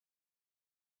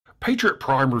Patriot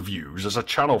Prime Reviews is a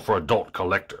channel for adult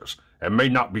collectors and may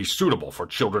not be suitable for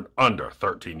children under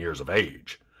 13 years of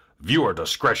age. Viewer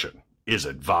discretion is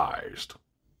advised.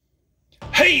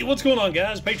 Hey, what's going on,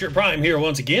 guys? Patriot Prime here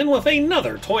once again with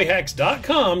another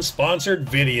Toyhax.com sponsored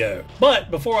video. But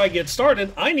before I get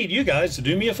started, I need you guys to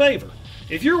do me a favor.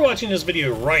 If you're watching this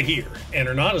video right here and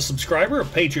are not a subscriber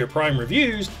of Patriot Prime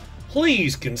Reviews,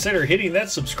 please consider hitting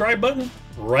that subscribe button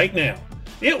right now.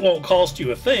 It won't cost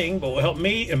you a thing, but will help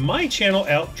me and my channel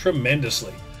out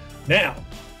tremendously. Now,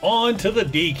 on to the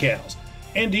decals.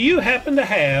 And do you happen to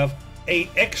have a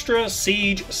extra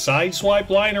Siege Sideswipe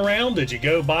lying around? Did you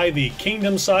go buy the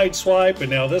Kingdom Sideswipe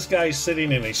and now this guy's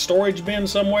sitting in a storage bin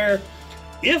somewhere?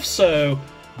 If so,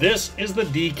 this is the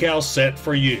decal set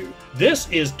for you. This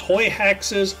is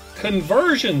Toyhax's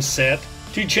conversion set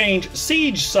to change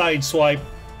Siege Sideswipe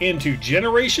into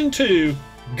Generation 2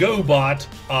 GoBot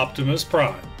Optimus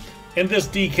Prime. And this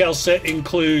decal set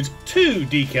includes 2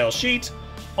 decal sheets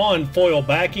on foil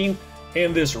backing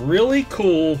and this really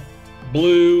cool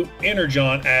blue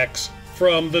Energon axe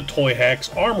from the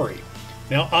Toyhax Armory.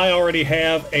 Now, I already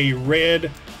have a red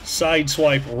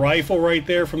Sideswipe rifle right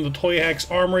there from the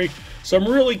Toyhax Armory, so I'm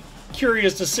really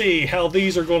curious to see how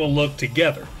these are going to look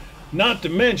together. Not to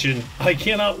mention, I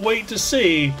cannot wait to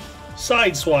see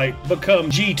Sideswipe become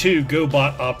G2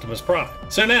 GoBot Optimus Prime.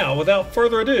 So now, without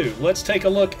further ado, let's take a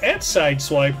look at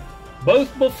Sideswipe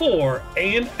both before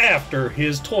and after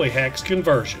his Toyhax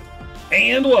conversion.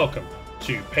 And welcome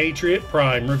to Patriot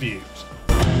Prime Reviews.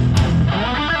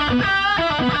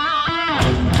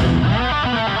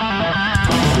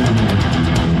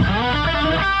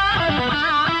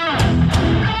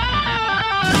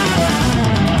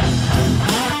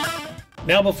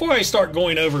 Now, before I start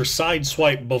going over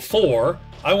Sideswipe before,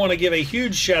 I want to give a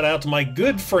huge shout out to my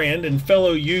good friend and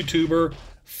fellow YouTuber,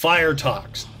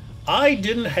 Toyhaxing. I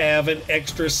didn't have an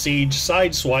extra Siege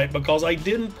Sideswipe because I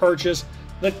didn't purchase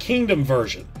the Kingdom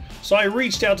version. So I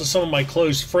reached out to some of my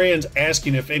close friends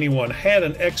asking if anyone had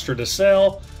an extra to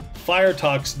sell.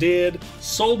 Toyhaxing did,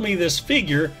 sold me this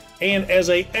figure, and as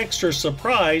an extra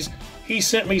surprise, he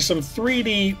sent me some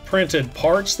 3D printed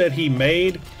parts that he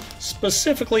made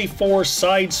specifically for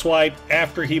Sideswipe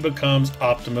after he becomes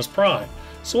Optimus Prime.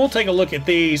 So we'll take a look at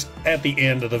these at the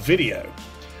end of the video.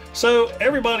 So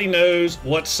everybody knows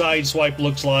what Sideswipe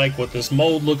looks like, what this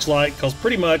mold looks like, because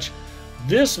pretty much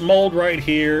this mold right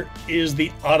here is the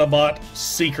Autobot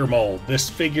Seeker mold. This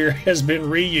figure has been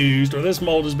reused, or this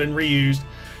mold has been reused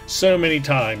so many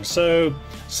times. So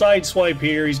Sideswipe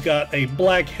here, he's got a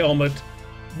black helmet,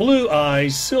 blue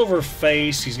eyes, silver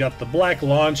face. He's got the black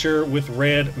launcher with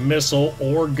red missile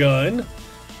or gun.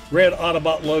 Red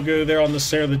Autobot logo there on the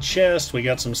center of the chest. We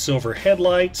got some silver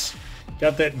headlights.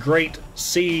 Got that great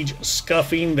Siege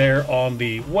scuffing there on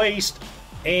the waist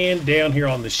and down here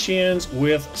on the shins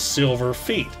with silver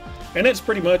feet. And that's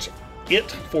pretty much it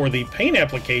for the paint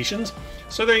applications.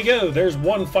 So there you go. There's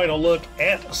one final look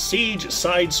at Siege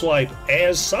Sideswipe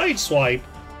as Sideswipe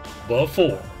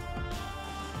before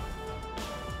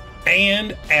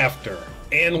and after.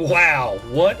 And wow,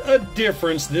 what a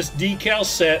difference this decal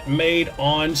set made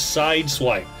on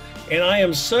Sideswipe. And I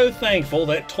am so thankful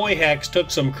that Toyhax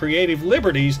took some creative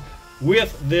liberties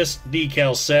with this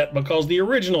decal set, because the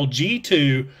original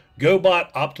G2 GoBot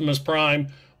Optimus Prime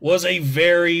was a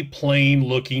very plain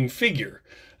looking figure.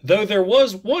 Though there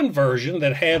was one version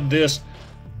that had this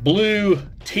blue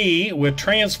T with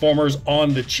Transformers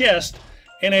on the chest,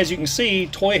 and as you can see,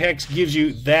 Toyhax gives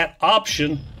you that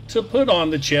option to put on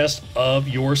the chest of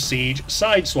your Siege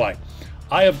Sideswipe.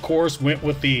 I, of course, went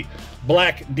with the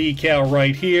black decal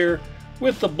right here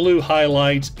with the blue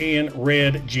highlights and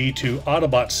red G2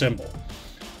 Autobot symbol.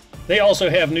 They also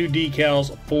have new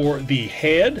decals for the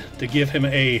head to give him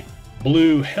a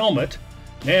blue helmet.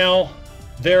 Now,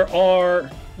 there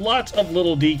are lots of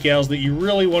little decals that you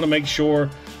really want to make sure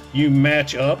you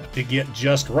match up to get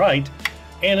just right.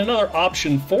 And another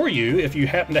option for you, if you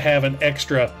happen to have an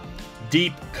extra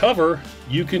deep cover,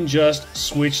 you can just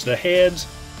switch the heads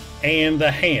and the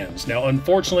hands. Now,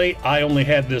 unfortunately, I only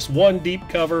had this one deep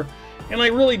cover, and I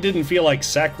really didn't feel like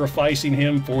sacrificing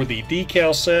him for the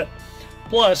decal set.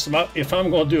 Plus, if I'm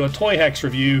going to do a Toyhax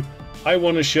review, I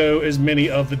want to show as many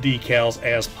of the decals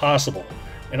as possible.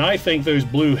 And I think those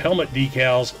blue helmet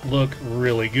decals look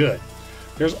really good.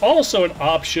 There's also an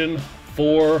option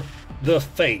for the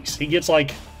face. He gets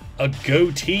like a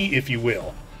goatee, if you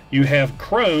will. You have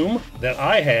chrome that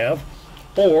I have,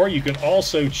 or you can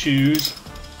also choose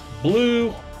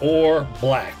blue or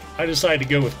black. I decided to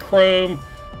go with chrome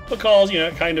because, you know,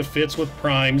 it kind of fits with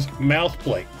Prime's mouth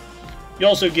plate. You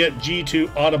also get G2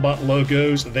 Autobot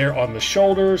logos there on the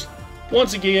shoulders,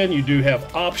 Once again, you do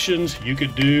have options. You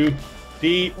could do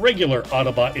the regular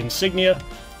Autobot insignia,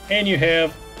 and you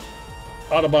have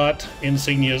Autobot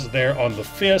insignias there on the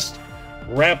fist,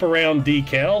 wraparound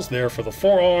decals there for the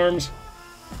forearms,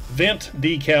 vent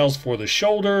decals for the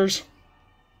shoulders,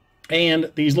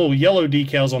 and these little yellow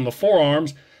decals on the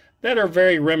forearms that are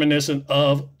very reminiscent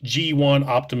of G1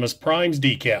 Optimus Prime's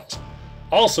decals.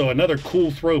 Also, another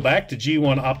cool throwback to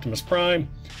G1 Optimus Prime.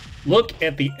 Look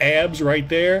at the abs right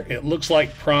there. It looks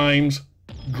like Prime's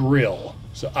grill,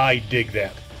 so I dig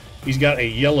that. He's got a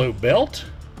yellow belt.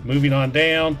 Moving on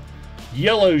down,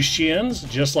 yellow shins,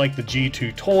 just like the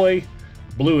G2 toy.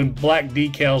 Blue and black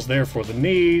decals there for the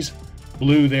knees,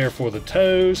 blue there for the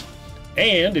toes,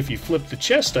 and if you flip the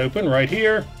chest open right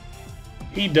here,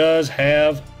 he does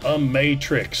have a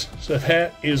matrix. So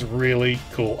that is really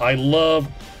cool. I love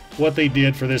what they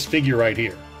did for this figure right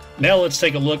here. Now let's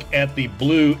take a look at the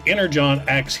blue Energon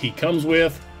axe he comes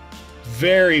with.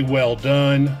 Very well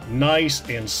done, nice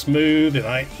and smooth, and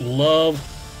I love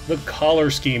the color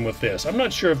scheme with this. I'm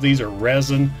not sure if these are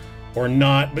resin or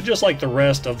not, but just like the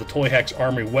rest of the Toyhax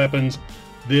Armory weapons,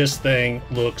 this thing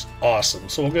looks awesome.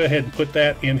 So we'll go ahead and put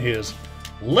that in his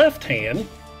left hand.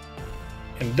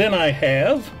 And then I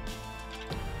have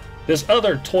this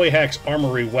other Toyhax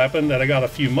Armory weapon that I got a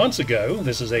few months ago.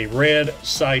 This is a red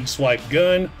Sideswipe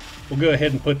gun. We'll go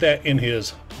ahead and put that in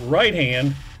his right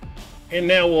hand. And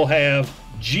now we'll have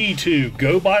G2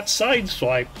 GoBot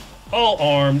Sideswipe all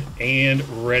armed and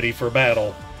ready for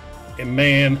battle. And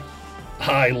man,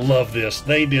 I love this.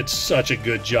 They did such a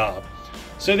good job.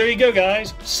 So there you go,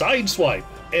 guys. Sideswipe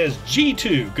as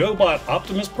G2 GoBot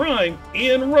Optimus Prime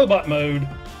in robot mode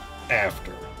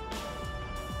after.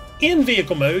 In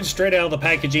vehicle mode, straight out of the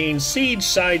packaging, Siege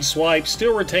Sideswipe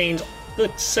still retains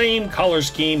the same color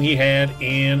scheme he had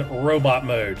in robot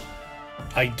mode.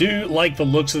 I do like the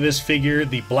looks of this figure.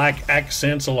 The black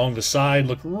accents along the side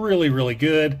look really, really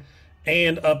good.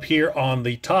 And up here on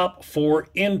the top, 4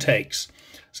 intakes.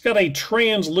 It's got a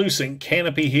translucent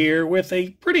canopy here with a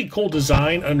pretty cool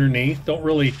design underneath. Don't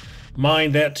really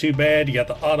mind that too bad. You got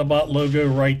the Autobot logo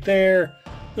right there,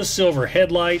 the silver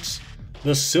headlights,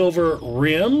 the silver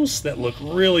rims that look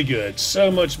really good. So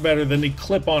much better than the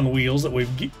clip-on wheels that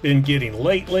we've been getting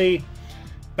lately.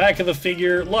 Back of the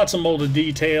figure, lots of molded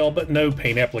detail, but no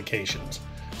paint applications.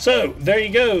 So there you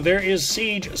go. There is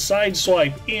Siege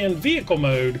Sideswipe in vehicle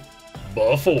mode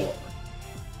before.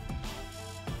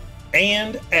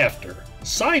 And after.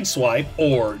 Sideswipe,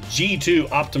 or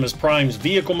G2 Optimus Prime's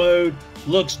vehicle mode,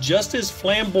 looks just as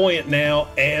flamboyant now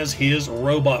as his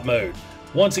robot mode.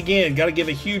 Once again, got to give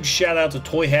a huge shout out to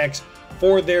Toyhax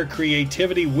for their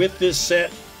creativity with this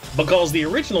set, because the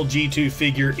original G2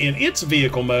 figure in its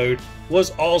vehicle mode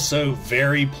was also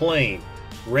very plain.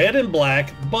 Red and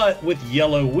black, but with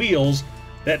yellow wheels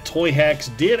that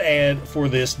Toyhax did add for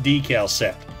this decal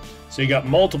set. So you got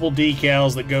multiple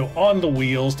decals that go on the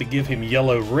wheels to give him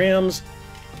yellow rims.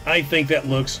 I think that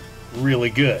looks really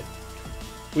good.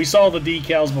 We saw the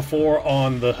decals before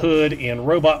on the hood in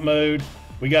robot mode.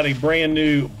 We got a brand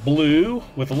new blue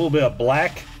with a little bit of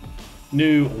black,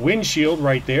 new windshield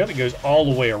right there that goes all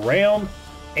the way around,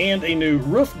 and a new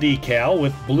roof decal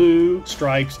with blue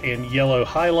stripes and yellow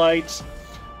highlights.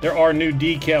 There are new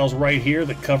decals right here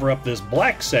that cover up this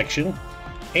black section,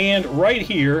 and right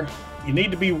here you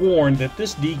need to be warned that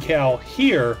this decal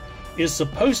here is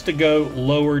supposed to go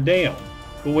lower down,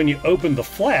 but when you open the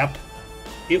flap,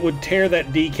 it would tear that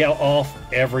decal off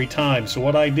every time. So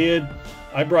what I did,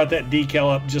 I brought that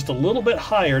decal up just a little bit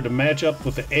higher to match up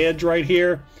with the edge right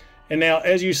here, and now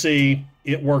as you see,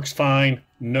 it works fine,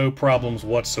 no problems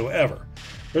whatsoever.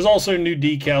 There's also new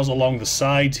decals along the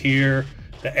sides here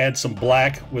that add some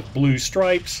black with blue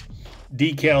stripes,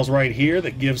 decals right here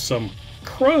that give some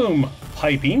chrome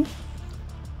piping.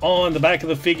 On the back of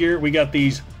the figure, we got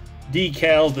these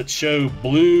decals that show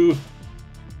blue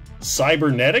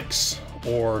cybernetics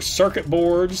or circuit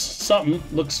boards. Something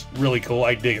looks really cool.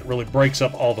 I dig it. Really breaks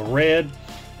up all the red.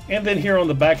 And then here on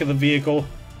the back of the vehicle,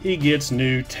 he gets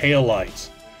new taillights.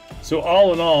 So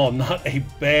all in all, not a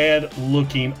bad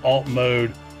looking alt mode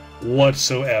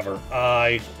whatsoever.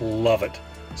 I love it.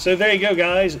 So there you go,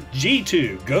 guys.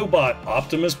 G2 GoBot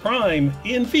Optimus Prime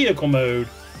in vehicle mode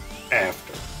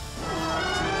after.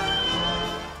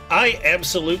 I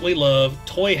absolutely love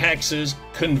Toyhax's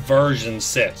conversion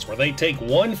sets, where they take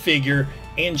one figure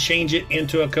and change it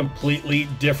into a completely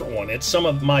different one. It's some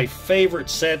of my favorite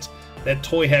sets that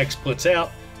Toyhax puts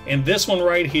out, and this one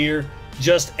right here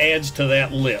just adds to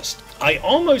that list. I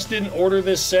almost didn't order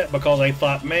this set because I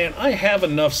thought, man, I have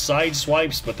enough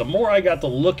Sideswipes, but the more I got to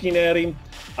looking at him,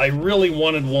 I really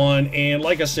wanted one. And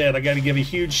like I said, I got to give a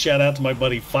huge shout out to my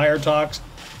buddy Toyhax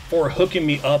for hooking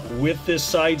me up with this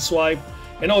Sideswipe.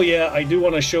 And oh yeah, I do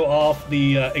want to show off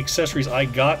the accessories I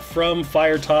got from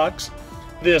Toyhax.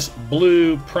 This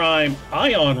blue Prime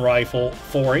ion rifle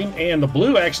for him, and the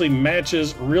blue actually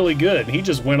matches really good. He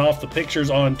just went off the pictures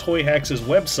on Toyhax's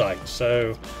website,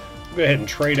 so I'll go ahead and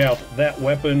trade out that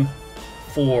weapon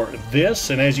for this.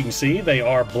 And as you can see, they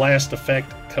are blast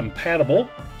effect compatible.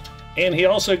 And he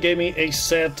also gave me a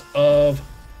set of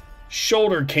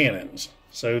shoulder cannons,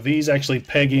 so these actually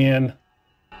peg in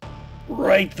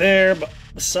right there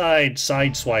beside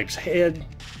Sideswipe's head.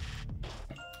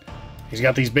 He's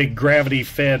got these big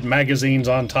gravity-fed magazines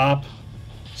on top.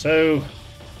 So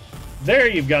there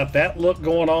you've got that look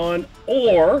going on.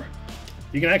 Or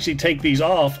you can actually take these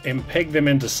off and peg them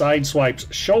into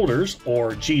Sideswipe's shoulders,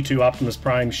 or G2 Optimus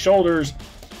Prime shoulders.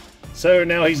 So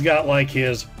now he's got like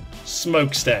his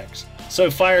smokestacks. So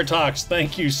Toyhax,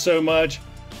 thank you so much.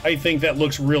 I think that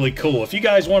looks really cool. If you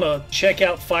guys want to check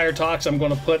out Toyhax, I'm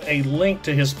going to put a link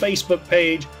to his Facebook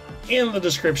page in the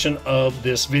description of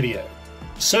this video.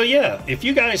 So yeah, if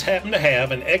you guys happen to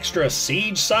have an extra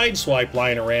Siege Sideswipe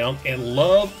lying around and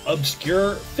love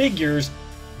obscure figures,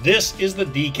 this is the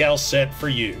decal set for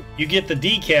you. You get the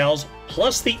decals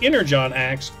plus the Energon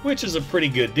axe, which is a pretty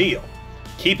good deal.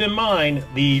 Keep in mind,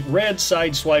 the red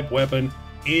Sideswipe weapon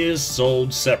is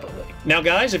sold separately. Now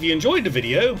guys, if you enjoyed the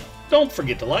video, don't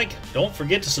forget to like, don't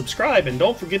forget to subscribe, and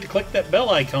don't forget to click that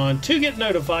bell icon to get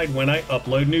notified when I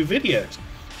upload new videos.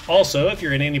 Also, if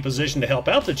you're in any position to help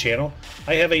out the channel,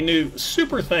 I have a new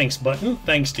super thanks button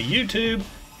thanks to YouTube,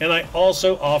 and I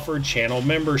also offer channel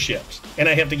memberships. And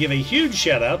I have to give a huge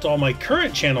shout out to all my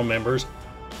current channel members,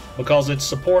 because it's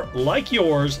support like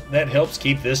yours that helps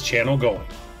keep this channel going.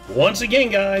 Once again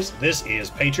guys, this is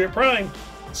Patriot Prime,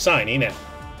 signing out.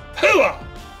 Hooah!